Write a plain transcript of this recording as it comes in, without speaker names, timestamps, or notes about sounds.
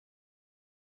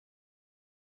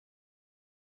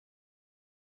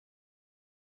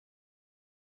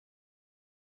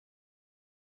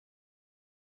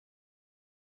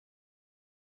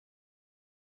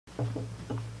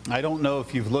I don't know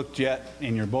if you've looked yet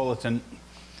in your bulletin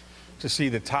to see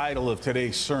the title of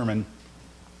today's sermon,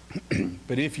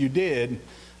 but if you did,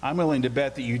 I'm willing to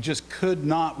bet that you just could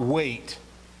not wait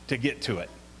to get to it.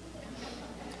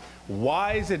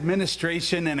 Wise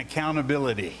administration and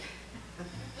accountability.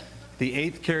 The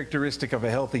eighth characteristic of a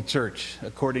healthy church,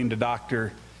 according to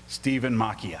Dr. Stephen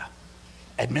Macchia.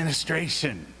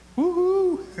 Administration.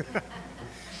 Woohoo!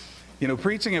 You know,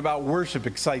 preaching about worship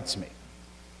excites me.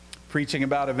 Preaching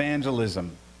about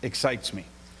evangelism excites me.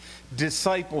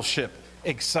 Discipleship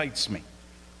excites me.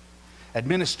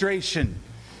 Administration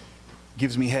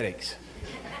gives me headaches.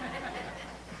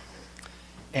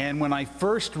 And when I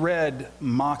first read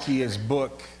Macchia's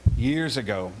book years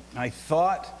ago, I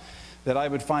thought that I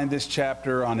would find this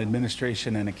chapter on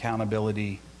administration and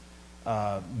accountability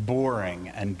boring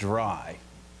and dry.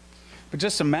 But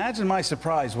just imagine my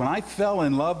surprise when I fell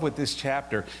in love with this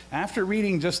chapter after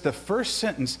reading just the first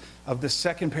sentence of the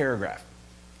second paragraph.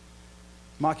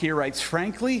 Macchia writes,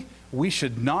 "Frankly, we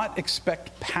should not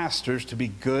expect pastors to be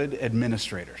good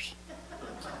administrators."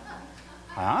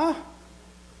 Huh?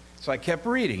 So I kept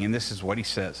reading, and this is what he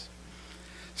says.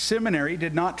 "Seminary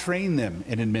did not train them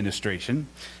in administration,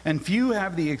 and few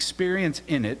have the experience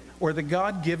in it or the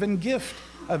God-given gift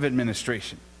of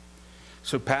administration.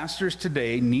 So pastors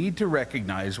today need to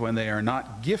recognize when they are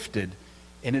not gifted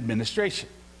in administration."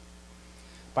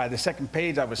 By the second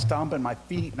page, I was stomping my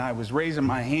feet, and I was raising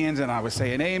my hands, and I was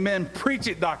saying, "Amen, preach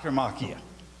it, Dr. Macchia."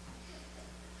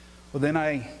 Well, then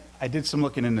I did some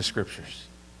looking in the scriptures,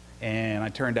 and I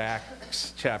turned to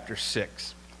Acts chapter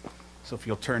 6. So if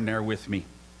you'll turn there with me.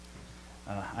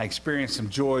 I experienced some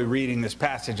joy reading this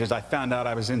passage as I found out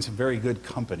I was in some very good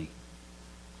company.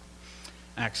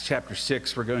 Acts chapter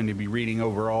 6, we're going to be reading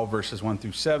overall verses 1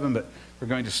 through 7, but we're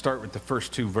going to start with the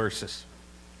first two verses.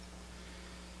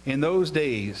 "In those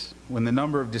days, when the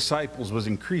number of disciples was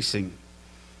increasing,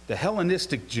 the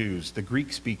Hellenistic Jews, the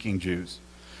Greek-speaking Jews,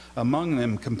 among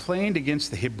them complained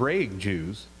against the Hebraic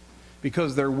Jews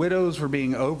because their widows were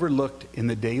being overlooked in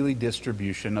the daily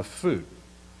distribution of food.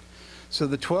 So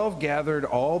the 12 gathered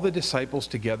all the disciples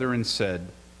together and said,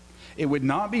 'It would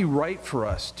not be right for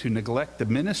us to neglect the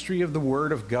ministry of the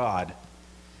word of God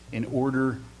in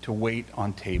order to wait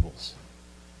on tables.'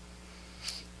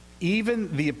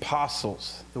 Even the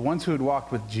apostles, the ones who had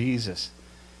walked with Jesus,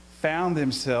 found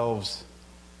themselves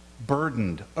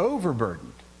burdened,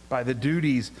 overburdened by the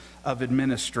duties of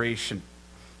administration."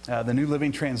 The New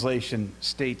Living Translation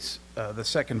states the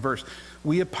second verse,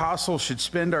 "We apostles should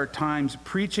spend our times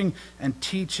preaching and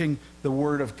teaching the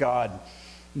word of God,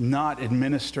 not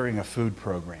administering a food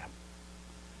program."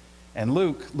 And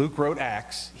Luke wrote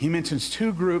Acts. He mentions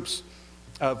two groups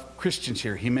of Christians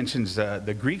here. He mentions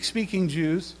the Greek-speaking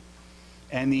Jews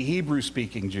and the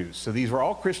Hebrew-speaking Jews. So these were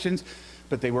all Christians,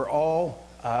 but they were all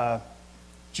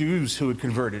Jews who had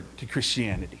converted to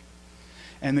Christianity.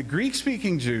 And the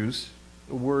Greek-speaking Jews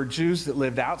were Jews that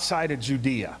lived outside of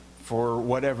Judea for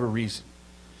whatever reason.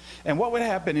 And what would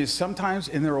happen is sometimes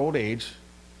in their old age,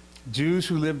 Jews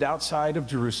who lived outside of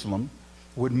Jerusalem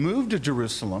would move to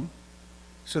Jerusalem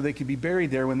so they could be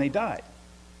buried there when they died.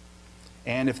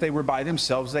 And if they were by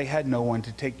themselves, they had no one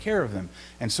to take care of them.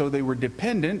 And so they were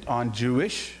dependent on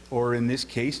Jewish, or in this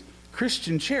case,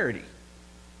 Christian charity,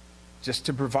 just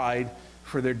to provide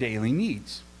for their daily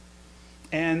needs.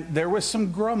 And there was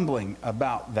some grumbling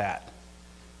about that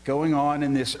going on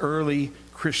in this early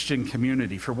Christian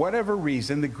community. For whatever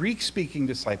reason, the Greek-speaking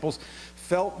disciples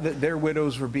felt that their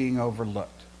widows were being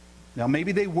overlooked. Now,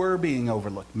 maybe they were being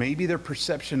overlooked. Maybe their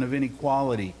perception of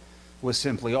inequality was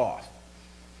simply off.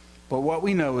 But what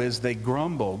we know is they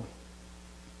grumbled,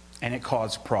 and it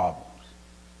caused problems.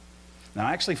 Now,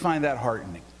 I actually find that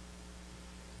heartening,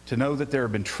 to know that there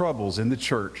have been troubles in the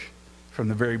church from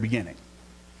the very beginning.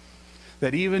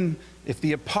 That even if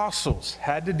the apostles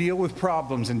had to deal with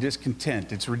problems and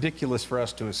discontent, it's ridiculous for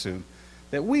us to assume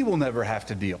that we will never have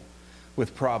to deal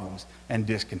with problems and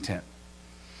discontent.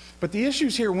 But the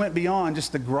issues here went beyond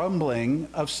just the grumbling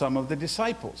of some of the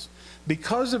disciples.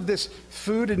 Because of this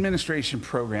food administration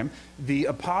program, the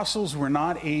apostles were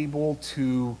not able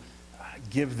to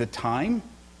give the time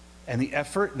and the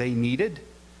effort they needed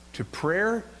to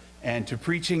prayer and to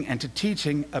preaching and to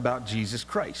teaching about Jesus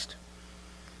Christ.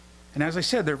 And as I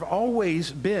said, there have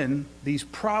always been these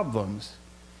problems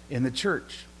in the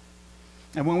church.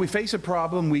 And when we face a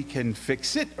problem, we can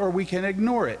fix it or we can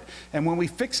ignore it. And when we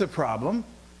fix a problem,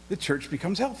 the church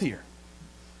becomes healthier.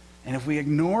 And if we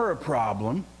ignore a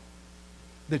problem,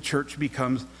 the church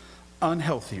becomes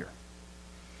unhealthier.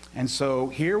 And so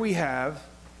here we have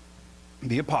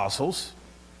the apostles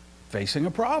facing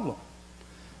a problem.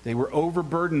 They were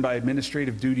overburdened by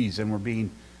administrative duties and were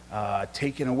being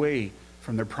taken away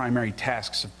from their primary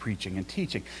tasks of preaching and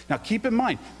teaching. Now keep in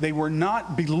mind, they were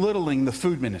not belittling the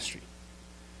food ministry.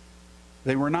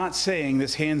 They were not saying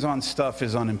this hands-on stuff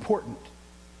is unimportant.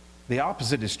 The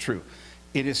opposite is true.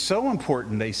 It is so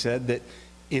important, they said, that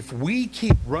if we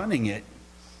keep running it,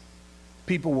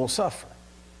 people will suffer.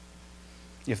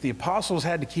 If the apostles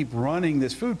had to keep running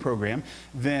this food program,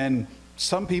 then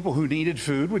some people who needed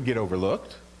food would get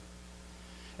overlooked.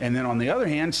 And then on the other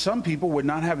hand, some people would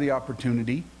not have the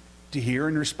opportunity to hear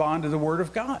and respond to the Word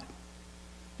of God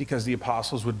because the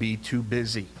apostles would be too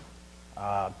busy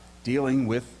dealing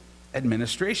with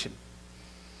administration.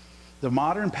 The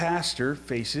modern pastor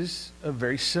faces a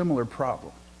very similar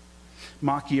problem.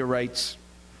 McIntyre writes,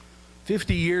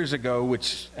 50 years ago,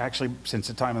 which actually since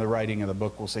the time of the writing of the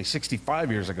book, we'll say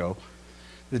 65 years ago,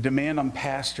 the demand on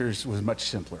pastors was much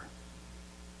simpler.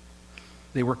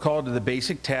 They were called to the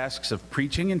basic tasks of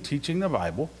preaching and teaching the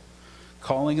Bible,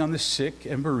 calling on the sick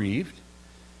and bereaved,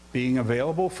 being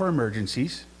available for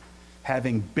emergencies,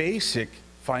 having basic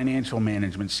financial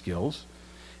management skills,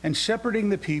 and shepherding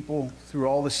the people through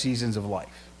all the seasons of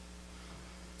life.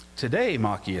 Today,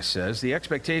 McIntyre says, the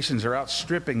expectations are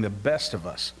outstripping the best of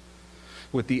us,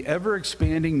 with the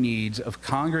ever-expanding needs of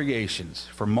congregations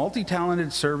for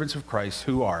multi-talented servants of Christ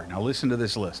who are, now listen to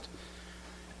this list,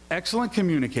 excellent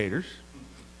communicators,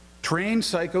 trained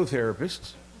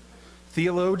psychotherapists,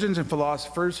 theologians and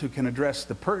philosophers who can address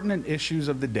the pertinent issues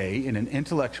of the day in an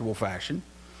intellectual fashion,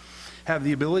 have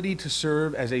the ability to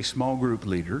serve as a small group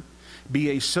leader,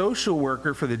 be a social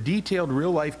worker for the detailed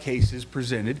real-life cases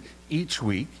presented each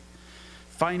week,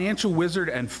 financial wizard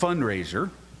and fundraiser,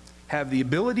 have the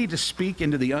ability to speak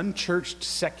into the unchurched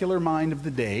secular mind of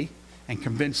the day and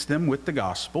convince them with the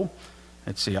gospel.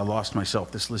 Let's see, I lost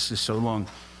myself. This list is so long.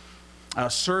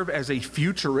 Serve as a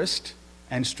futurist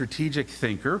and strategic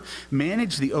thinker,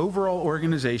 manage the overall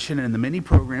organization and the many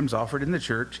programs offered in the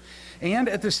church, and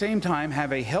at the same time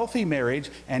have a healthy marriage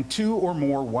and 2 or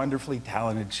more wonderfully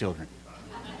talented children.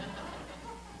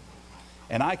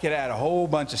 And I could add a whole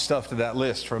bunch of stuff to that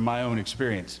list from my own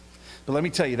experience. But let me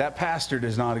tell you, that pastor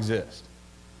does not exist.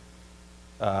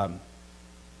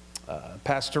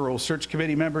 Pastoral search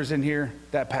committee members in here,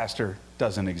 that pastor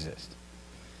doesn't exist.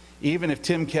 Even if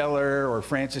Tim Keller or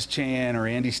Francis Chan or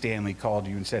Andy Stanley called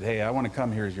you and said, hey, I want to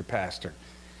come here as your pastor,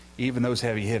 even those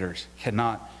heavy hitters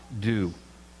cannot do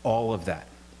all of that.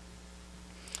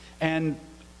 And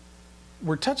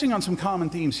we're touching on some common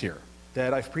themes here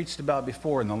that I've preached about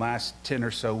before in the last 10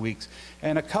 or so weeks.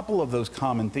 And a couple of those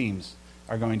common themes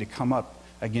are going to come up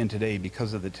again today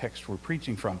because of the text we're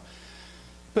preaching from.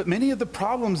 But many of the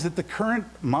problems that the current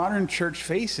modern church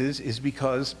faces is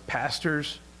because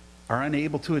pastors are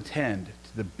unable to attend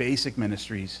to the basic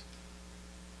ministries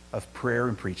of prayer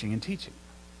and preaching and teaching.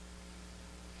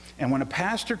 And when a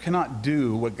pastor cannot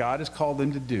do what God has called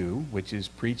them to do, which is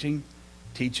preaching,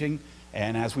 teaching,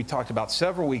 and as we talked about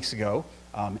several weeks ago,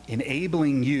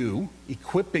 enabling you,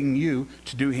 equipping you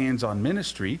to do hands-on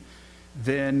ministry,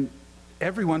 then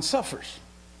everyone suffers.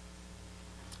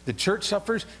 The church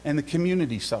suffers and the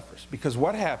community suffers. Because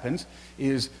what happens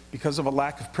is, because of a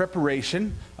lack of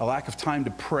preparation, a lack of time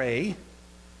to pray,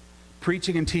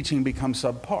 preaching and teaching become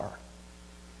subpar.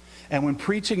 And when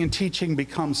preaching and teaching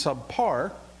become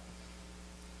subpar,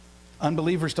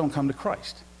 unbelievers don't come to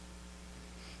Christ.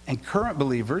 And current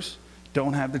believers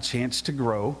don't have the chance to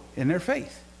grow in their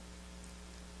faith.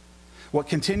 What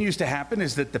continues to happen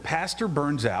is that the pastor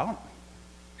burns out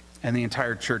and the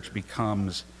entire church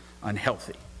becomes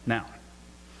unhealthy. Now,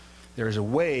 there is a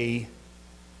way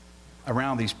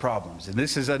around these problems. And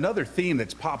this is another theme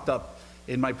that's popped up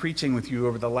in my preaching with you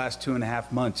over the last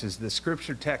 2.5 months, is the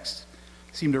scripture texts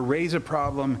seem to raise a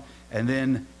problem and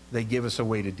then they give us a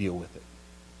way to deal with it.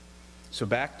 So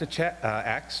back to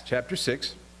Acts chapter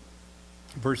 6,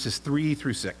 verses 3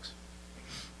 through 6.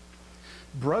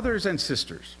 Brothers and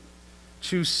sisters,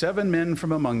 choose 7 men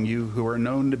from among you who are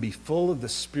known to be full of the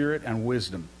Spirit and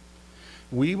wisdom.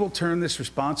 We will turn this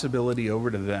responsibility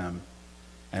over to them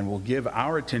and will give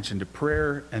our attention to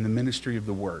prayer and the ministry of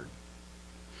the word.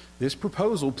 This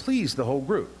proposal pleased the whole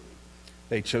group.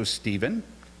 They chose Stephen,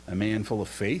 a man full of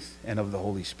faith and of the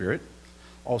Holy Spirit,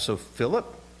 also Philip,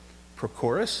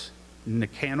 Prochorus,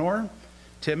 Nicanor,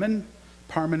 Timon,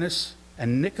 Parmenas,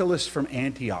 and Nicholas from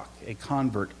Antioch, a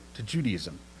convert to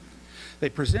Judaism. They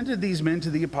presented these men to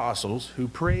the apostles, who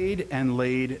prayed and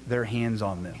laid their hands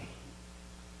on them.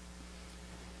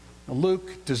 Now,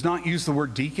 Luke does not use the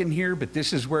word deacon here, but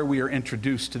this is where we are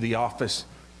introduced to the office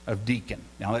of deacon.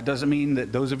 Now, that doesn't mean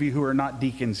that those of you who are not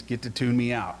deacons get to tune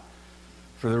me out.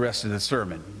 for the rest of the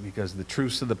sermon, because the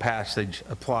truths of the passage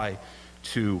apply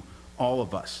to all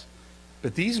of us.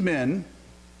 But these men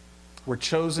were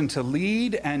chosen to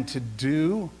lead and to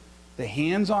do the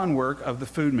hands-on work of the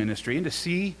food ministry and to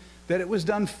see that it was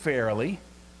done fairly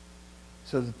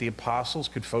so that the apostles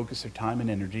could focus their time and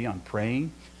energy on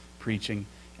praying, preaching,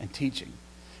 and teaching.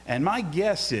 And my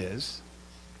guess is,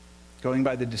 going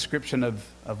by the description of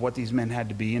what these men had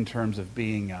to be in terms of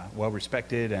being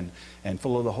well-respected and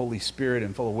full of the Holy Spirit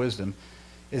and full of wisdom,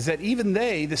 is that even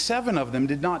they, the 7 of them,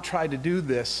 did not try to do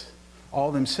this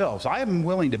all themselves. I am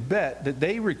willing to bet that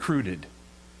they recruited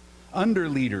under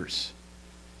leaders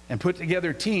and put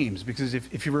together teams, because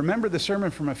if you remember the sermon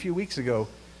from a few weeks ago,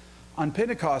 on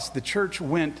Pentecost, the church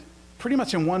went pretty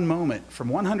much in one moment from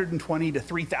 120 to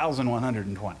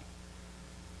 3,120.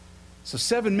 So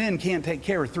 7 men can't take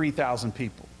care of 3,000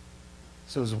 people.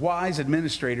 So as wise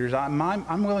administrators,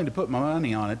 I'm willing to put my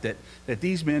money on it that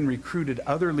these men recruited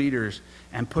other leaders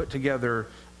and put together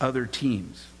other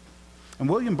teams. And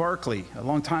William Barclay, a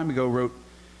long time ago, wrote,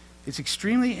 "It's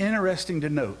extremely interesting to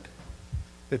note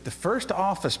that the first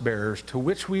office bearers to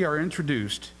which we are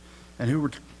introduced and who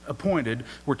were appointed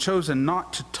were chosen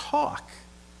not to talk,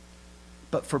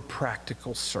 but for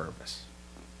practical service."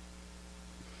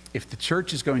 If the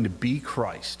church is going to be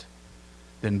Christ,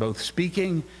 then both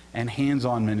speaking and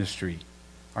hands-on ministry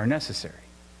are necessary.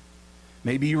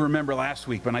 Maybe you remember last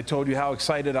week when I told you how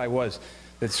excited I was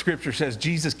that Scripture says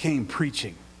Jesus came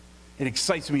preaching. It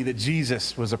excites me that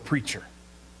Jesus was a preacher.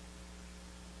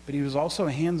 But he was also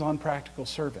a hands-on practical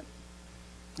servant.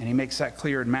 And he makes that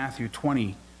clear in Matthew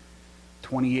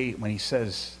 20:28 when he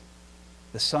says,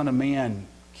 "The Son of Man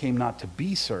came not to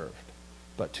be served,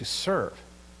 but to serve,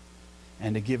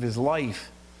 and to give his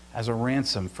life as a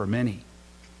ransom for many."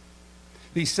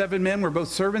 These 7 men were both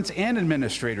servants and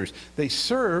administrators. They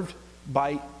served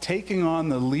by taking on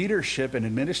the leadership and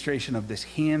administration of this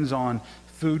hands-on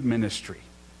food ministry.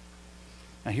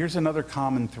 Now here's another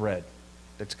common thread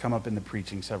that's come up in the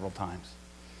preaching several times.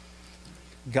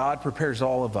 God prepares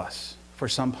all of us for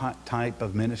some type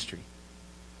of ministry.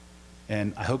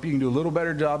 And I hope you can do a little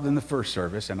better job than the first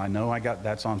service, and I know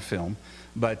that's on film.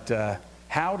 But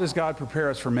how does God prepare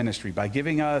us for ministry? By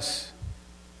giving us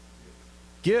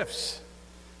gifts,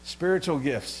 spiritual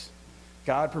gifts.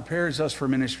 God prepares us for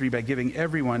ministry by giving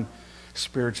everyone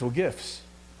spiritual gifts.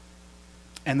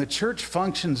 And the church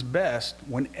functions best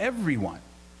when everyone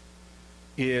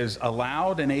is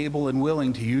allowed and able and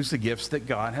willing to use the gifts that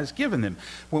God has given them.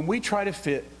 When we try to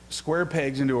fit square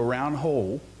pegs into a round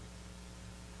hole,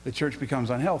 the church becomes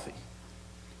unhealthy.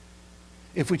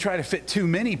 If we try to fit too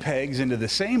many pegs into the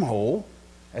same hole,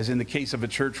 as in the case of a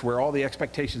church where all the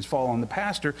expectations fall on the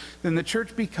pastor, then the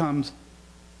church becomes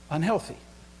unhealthy.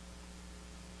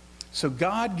 So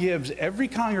God gives every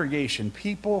congregation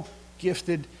people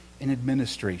gifted in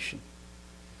administration.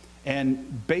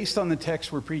 And based on the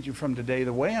text we're preaching from today,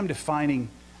 the way I'm defining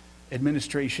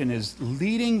administration is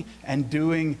leading and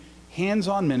doing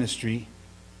hands-on ministry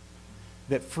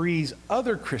that frees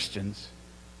other Christians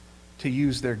to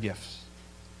use their gifts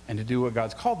and to do what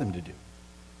God's called them to do.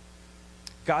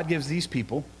 God gives these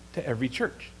people to every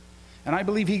church. And I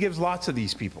believe he gives lots of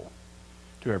these people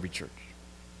to every church.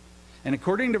 And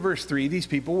according to verse 3, these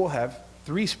people will have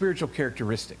 3 spiritual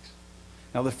characteristics.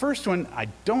 Now the first one, I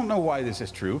don't know why this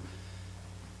is true,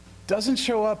 doesn't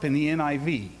show up in the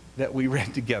NIV that we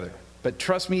read together. But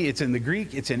trust me, it's in the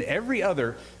Greek, it's in every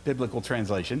other biblical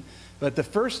translation. But the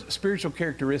first spiritual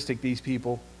characteristic these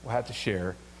people will have to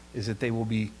share is that they will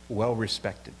be well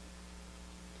respected.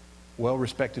 Well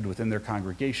respected within their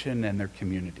congregation and their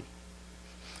community.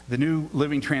 The New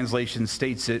Living Translation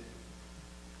states it,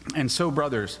 "And so,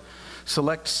 brothers,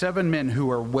 select 7 men who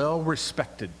are well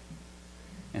respected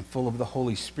and full of the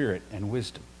Holy Spirit and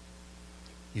wisdom."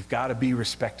 You've got to be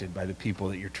respected by the people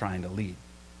that you're trying to lead.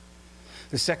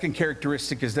 The second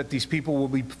characteristic is that these people will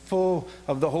be full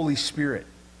of the Holy Spirit.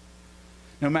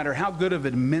 No matter how good of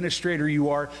an administrator you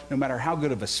are, no matter how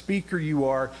good of a speaker you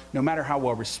are, no matter how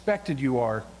well respected you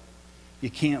are, you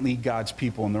can't lead God's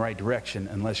people in the right direction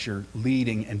unless you're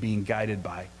leading and being guided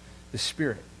by the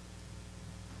Spirit.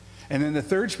 And then the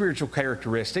third spiritual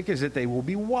characteristic is that they will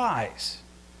be wise.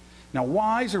 Now,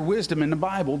 wise or wisdom in the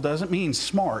Bible doesn't mean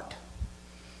smart.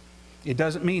 It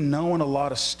doesn't mean knowing a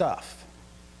lot of stuff.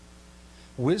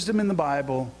 Wisdom in the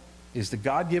Bible is the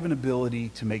God-given ability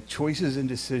to make choices and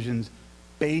decisions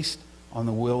based on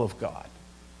the will of God.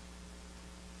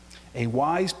 A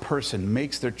wise person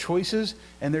makes their choices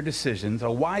and their decisions.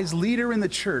 A wise leader in the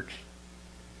church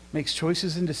makes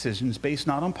choices and decisions based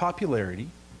not on popularity,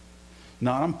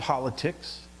 not on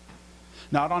politics,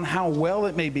 not on how well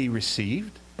it may be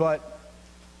received, but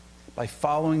by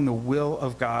following the will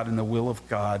of God and the will of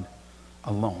God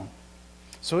alone.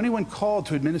 So anyone called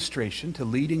to administration, to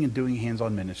leading and doing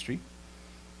hands-on ministry,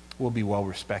 will be well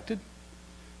respected,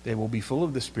 they will be full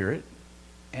of the Spirit,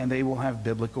 and they will have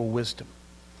biblical wisdom.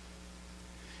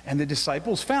 And the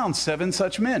disciples found 7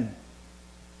 such men,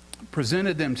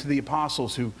 presented them to the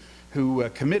apostles who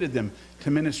committed them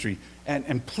to ministry.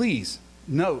 And please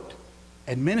note,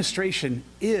 administration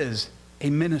is a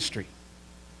ministry.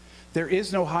 There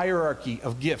is no hierarchy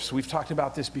of gifts. We've talked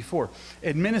about this before.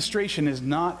 Administration is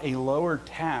not a lower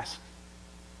task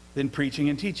than preaching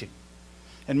and teaching.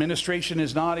 Administration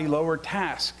is not a lower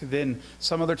task than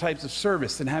some other types of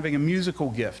service, than having a musical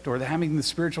gift or having the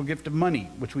spiritual gift of money,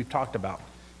 which we've talked about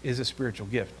is a spiritual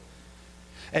gift.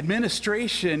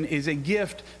 Administration is a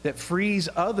gift that frees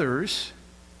others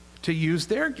to use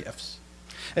their gifts.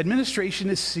 Administration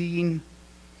is seen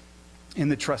in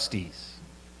the trustees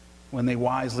when they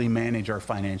wisely manage our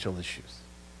financial issues.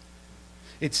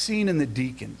 It's seen in the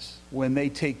deacons when they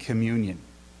take communion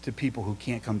to people who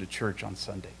can't come to church on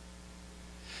Sunday.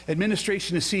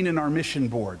 Administration is seen in our mission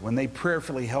board when they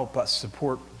prayerfully help us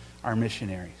support our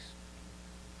missionaries.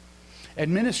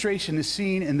 Administration is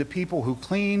seen in the people who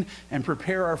clean and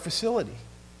prepare our facility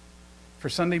for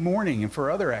Sunday morning and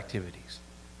for other activities.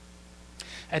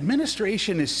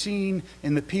 Administration is seen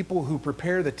in the people who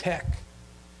prepare the tech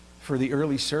for the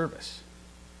early service.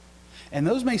 And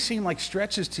those may seem like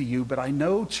stretches to you, but I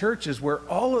know churches where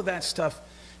all of that stuff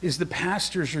is the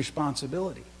pastor's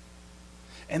responsibility.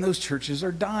 And those churches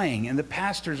are dying, and the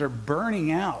pastors are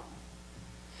burning out.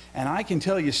 And I can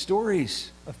tell you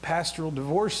stories of pastoral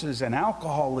divorces and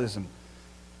alcoholism,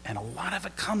 and a lot of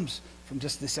it comes from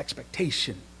just this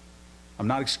expectation. I'm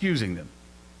not excusing them,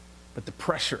 but the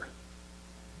pressure,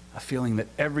 a feeling that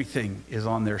everything is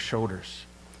on their shoulders.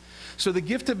 So the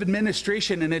gift of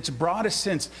administration in its broadest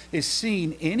sense is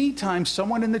seen anytime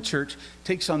someone in the church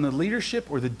takes on the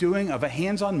leadership or the doing of a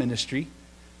hands-on ministry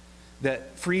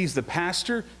that frees the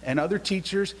pastor and other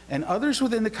teachers and others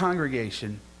within the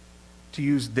congregation to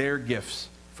use their gifts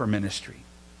for ministry.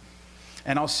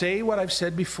 And I'll say what I've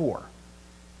said before,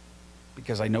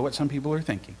 because I know what some people are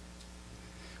thinking.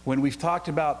 When we've talked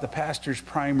about the pastor's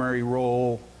primary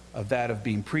role of that of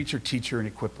being preacher, teacher, and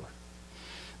equipper,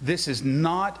 this is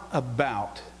not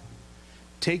about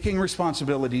taking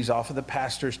responsibilities off of the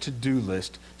pastor's to-do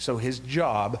list so his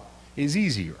job is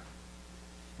easier,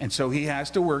 and so he has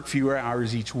to work fewer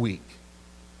hours each week.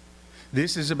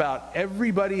 This is about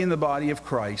everybody in the body of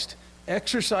Christ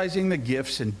exercising the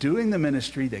gifts and doing the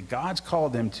ministry that God's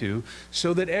called them to,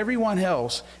 so that everyone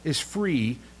else is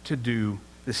free to do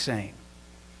the same.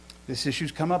 This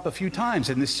issue's come up a few times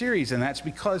in this series, and that's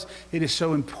because it is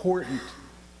so important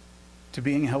to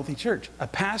being a healthy church. A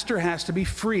pastor has to be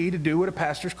free to do what a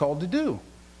pastor's called to do.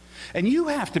 And you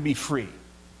have to be free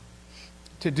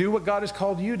to do what God has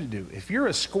called you to do. If you're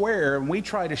a square and we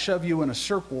try to shove you in a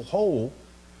circle hole,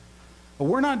 well,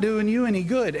 we're not doing you any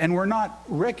good, and we're not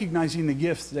recognizing the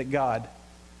gifts that God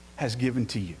has given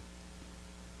to you.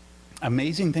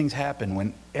 Amazing things happen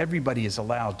when everybody is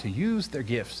allowed to use their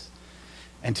gifts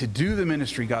and to do the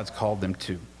ministry God's called them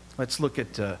to. Let's look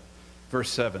at verse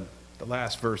 7. The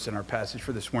last verse in our passage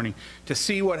for this morning, to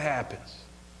see what happens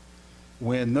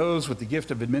when those with the gift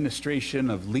of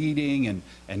administration, of leading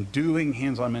and doing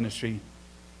hands-on ministry,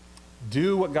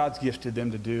 do what God's gifted them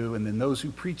to do, and then those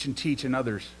who preach and teach and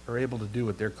others are able to do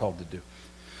what they're called to do.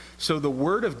 So the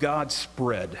word of God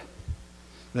spread.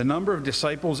 The number of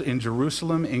disciples in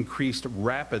Jerusalem increased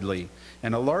rapidly,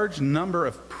 and a large number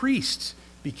of priests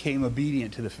became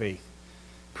obedient to the faith.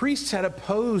 Priests had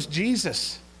opposed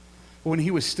Jesus when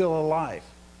he was still alive.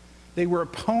 They were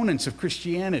opponents of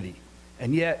Christianity.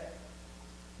 And yet,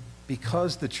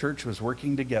 because the church was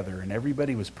working together and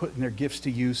everybody was putting their gifts to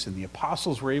use and the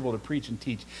apostles were able to preach and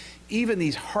teach, even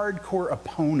these hardcore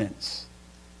opponents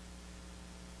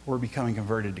were becoming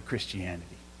converted to Christianity.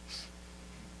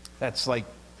 That's like,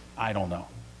 I don't know,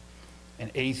 an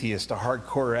atheist, a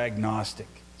hardcore agnostic,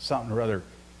 something or other,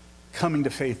 coming to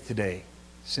faith today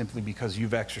simply because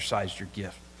you've exercised your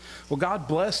gift. Well, God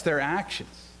blessed their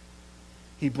actions.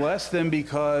 He blessed them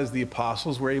because the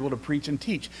apostles were able to preach and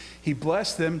teach. He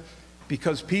blessed them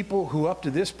because people who up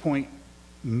to this point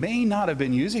may not have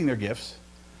been using their gifts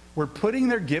were putting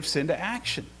their gifts into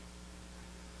action.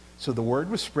 So the word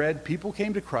was spread, people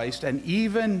came to Christ, and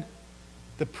even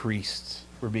the priests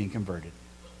were being converted.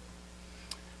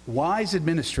 Wise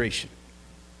administration,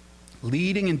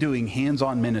 leading and doing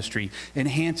hands-on ministry,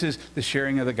 enhances the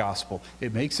sharing of the gospel.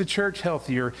 It makes the church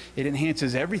healthier. It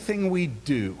enhances everything we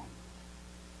do.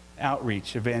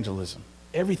 Outreach, evangelism,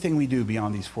 everything we do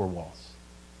beyond these four walls.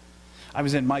 I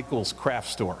was in Michael's craft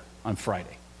store on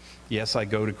Friday. Yes, I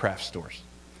go to craft stores.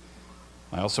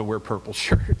 I also wear purple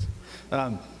shirts.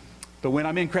 But when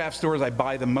I'm in craft stores, I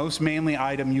buy the most manly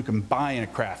item you can buy in a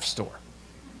craft store,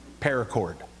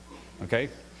 paracord, okay?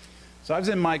 So I was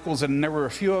in Michael's, and there were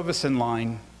a few of us in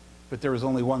line, but there was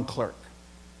only one clerk.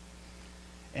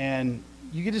 And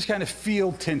you could just kind of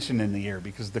feel tension in the air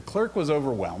because the clerk was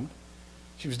overwhelmed.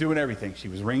 She was doing everything. She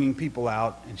was ringing people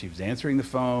out, and she was answering the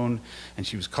phone, and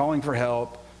she was calling for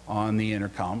help on the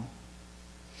intercom.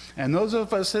 And those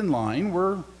of us in line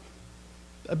were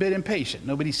a bit impatient.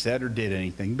 Nobody said or did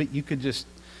anything, but you could just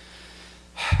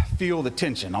feel the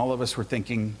tension. All of us were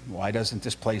thinking, why doesn't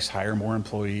this place hire more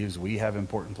employees? We have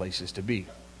important places to be.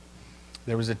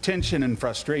 There was a tension and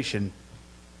frustration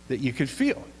that you could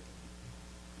feel.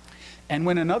 And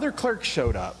when another clerk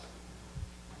showed up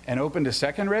and opened a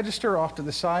second register off to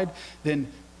the side, then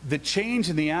the change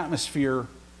in the atmosphere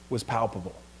was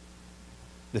palpable.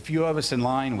 The few of us in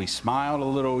line, we smiled a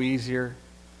little easier.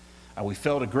 We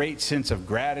felt a great sense of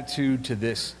gratitude to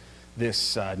this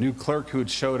new clerk who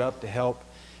had showed up to help.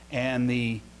 And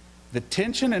the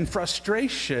tension and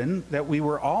frustration that we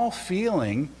were all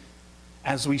feeling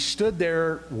as we stood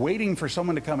there waiting for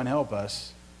someone to come and help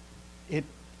us,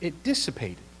 it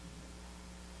dissipated.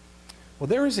 Well,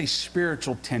 there is a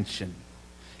spiritual tension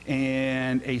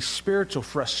and a spiritual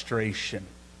frustration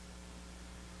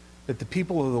that the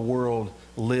people of the world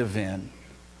live in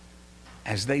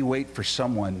as they wait for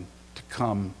someone to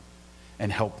come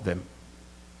and help them.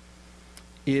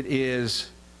 It is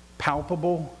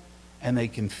palpable, and they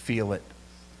can feel it.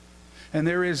 And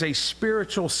there is a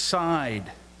spiritual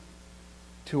side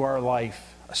to our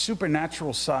life, a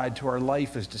supernatural side to our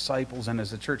life as disciples and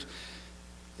as a church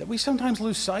that we sometimes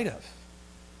lose sight of.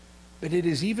 But it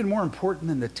is even more important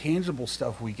than the tangible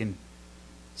stuff we can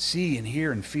see and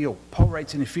hear and feel. Paul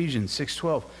writes in Ephesians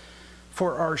 6:12,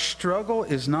 "For our struggle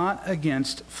is not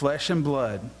against flesh and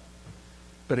blood,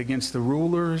 but against the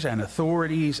rulers and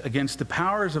authorities, against the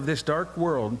powers of this dark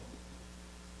world,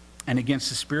 and against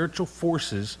the spiritual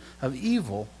forces of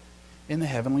evil in the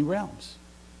heavenly realms."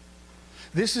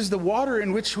 This is the water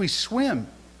in which we swim,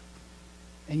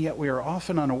 and yet we are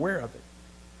often unaware of it.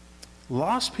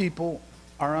 Lost people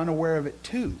are unaware of it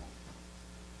too,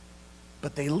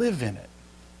 but they live in it.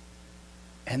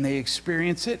 And they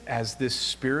experience it as this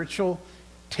spiritual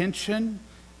tension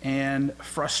and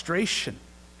frustration.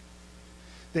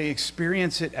 They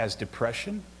experience it as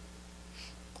depression,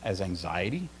 as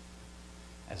anxiety,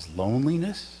 as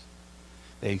loneliness.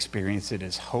 They experience it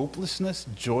as hopelessness,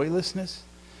 joylessness,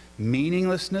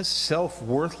 meaninglessness,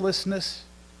 self-worthlessness.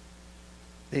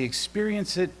 They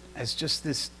experience it as just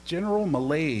this general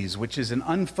malaise, which is an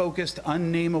unfocused,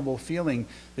 unnameable feeling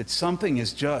that something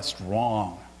is just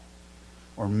wrong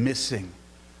or missing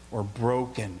or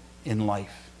broken in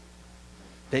life.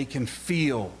 They can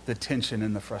feel the tension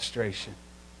and the frustration.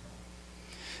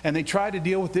 And they try to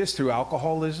deal with this through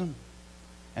alcoholism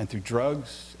and through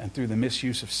drugs and through the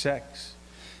misuse of sex.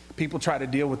 People try to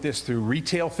deal with this through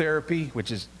retail therapy, which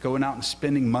is going out and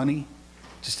spending money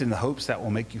just in the hopes that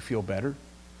will make you feel better.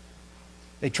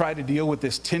 They try to deal with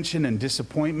this tension and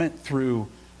disappointment through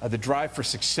the drive for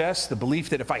success, the belief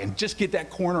that if I can just get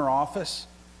that corner office,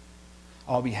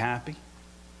 I'll be happy.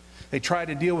 They try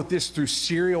to deal with this through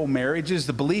serial marriages,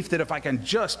 the belief that if I can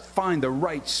just find the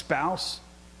right spouse,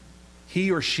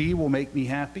 he or she will make me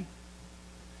happy.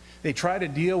 They try to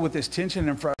deal with this tension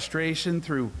and frustration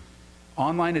through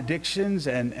online addictions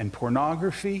and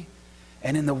pornography.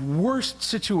 And in the worst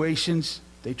situations,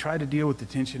 they try to deal with the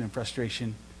tension and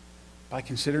frustration by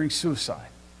considering suicide.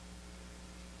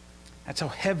 That's how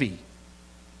heavy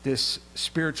this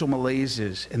spiritual malaise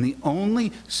is. And the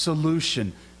only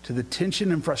solution to the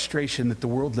tension and frustration that the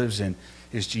world lives in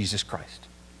is Jesus Christ.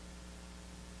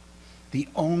 The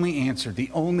only answer,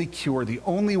 the only cure, the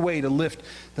only way to lift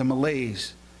the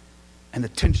malaise and the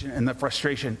tension and the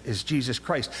frustration is Jesus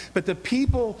Christ. But the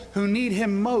people who need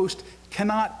him most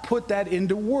cannot put that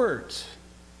into words.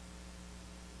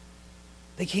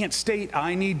 They can't state,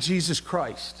 I need Jesus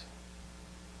Christ.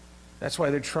 That's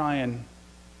why they're trying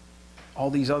all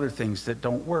these other things that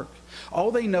don't work.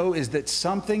 All they know is that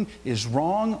something is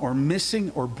wrong or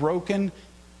missing or broken,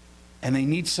 and they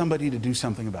need somebody to do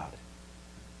something about it.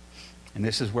 And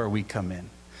this is where we come in.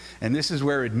 And this is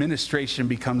where administration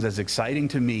becomes as exciting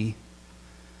to me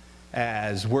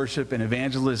as worship and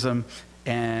evangelism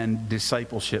and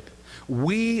discipleship.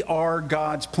 We are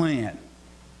God's plan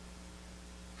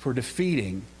for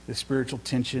defeating the spiritual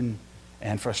tension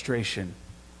and frustration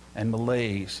and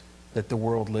malaise that the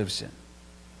world lives in.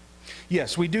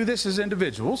 Yes, we do this as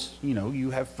individuals. You know,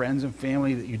 you have friends and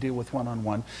family that you deal with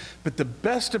one-on-one. But the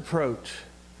best approach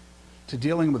to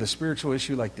dealing with a spiritual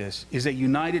issue like this is a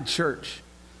united church,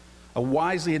 a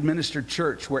wisely administered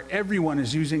church where everyone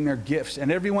is using their gifts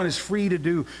and everyone is free to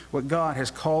do what God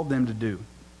has called them to do.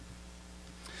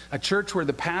 A church where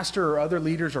the pastor or other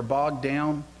leaders are bogged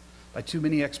down by too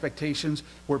many expectations,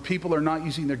 where people are not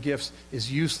using their gifts, is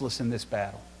useless in this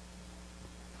battle.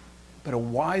 But a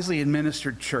wisely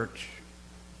administered church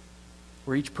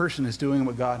where each person is doing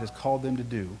what God has called them to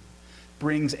do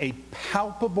brings a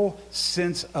palpable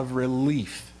sense of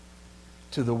relief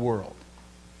to the world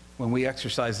when we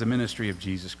exercise the ministry of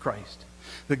Jesus Christ.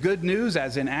 The good news,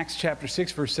 as in Acts chapter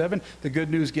 6, verse 7, the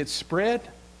good news gets spread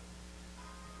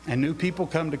and new people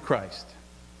come to Christ.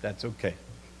 That's okay.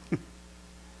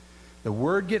 The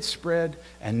word gets spread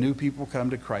and new people come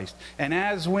to Christ. And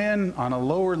as when, on a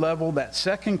lower level, that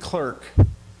second clerk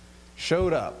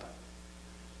showed up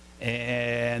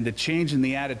and the change in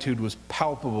the attitude was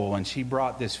palpable and she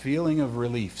brought this feeling of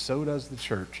relief, so does the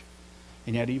church.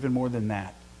 And yet even more than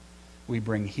that, we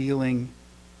bring healing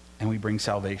and we bring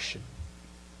salvation.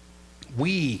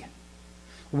 We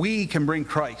can bring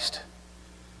Christ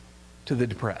to the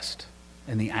depressed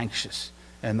and the anxious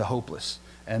and the hopeless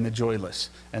and the joyless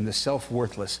and the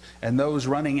self-worthless and those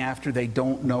running after they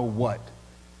don't know what.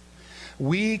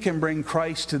 We can bring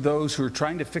Christ to those who are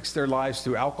trying to fix their lives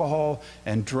through alcohol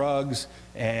and drugs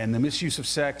and the misuse of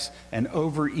sex and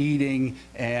overeating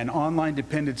and online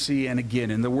dependency and, again,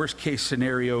 in the worst case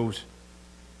scenarios,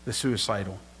 the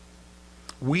suicidal.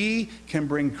 We can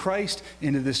bring Christ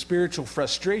into the spiritual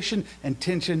frustration and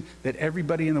tension that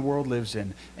everybody in the world lives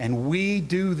in. And we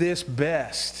do this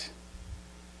best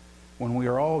when we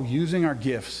are all using our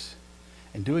gifts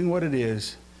and doing what it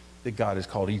is that God has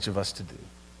called each of us to do.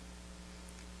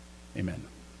 Amen.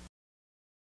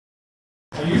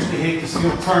 I usually hate to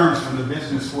steal terms from the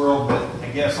business world, but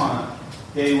I guess on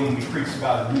a day when we preach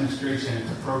about administration,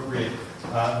 it's appropriate.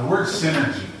 The word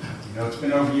synergy, it's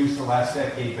been overused the last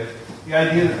decade, but the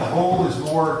idea that the whole is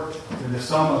more than the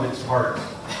sum of its parts.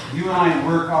 You and I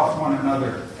work off one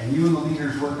another, and you and the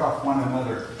leaders work off one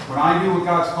another. When I do what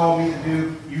God's called me to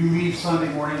do, you leave Sunday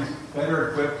mornings better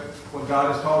equipped what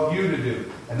God has called you to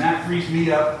do. And that frees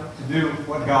me up to do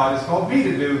what God has called me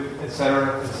to do,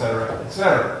 etc., etc.,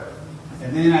 etc.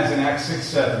 And then as in Acts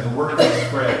 6:7, the word is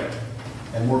spread,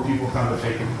 and more people come to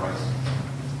faith in Christ.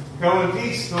 Go in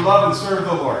peace to love and serve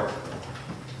the Lord.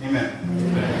 Amen.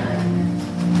 Amen.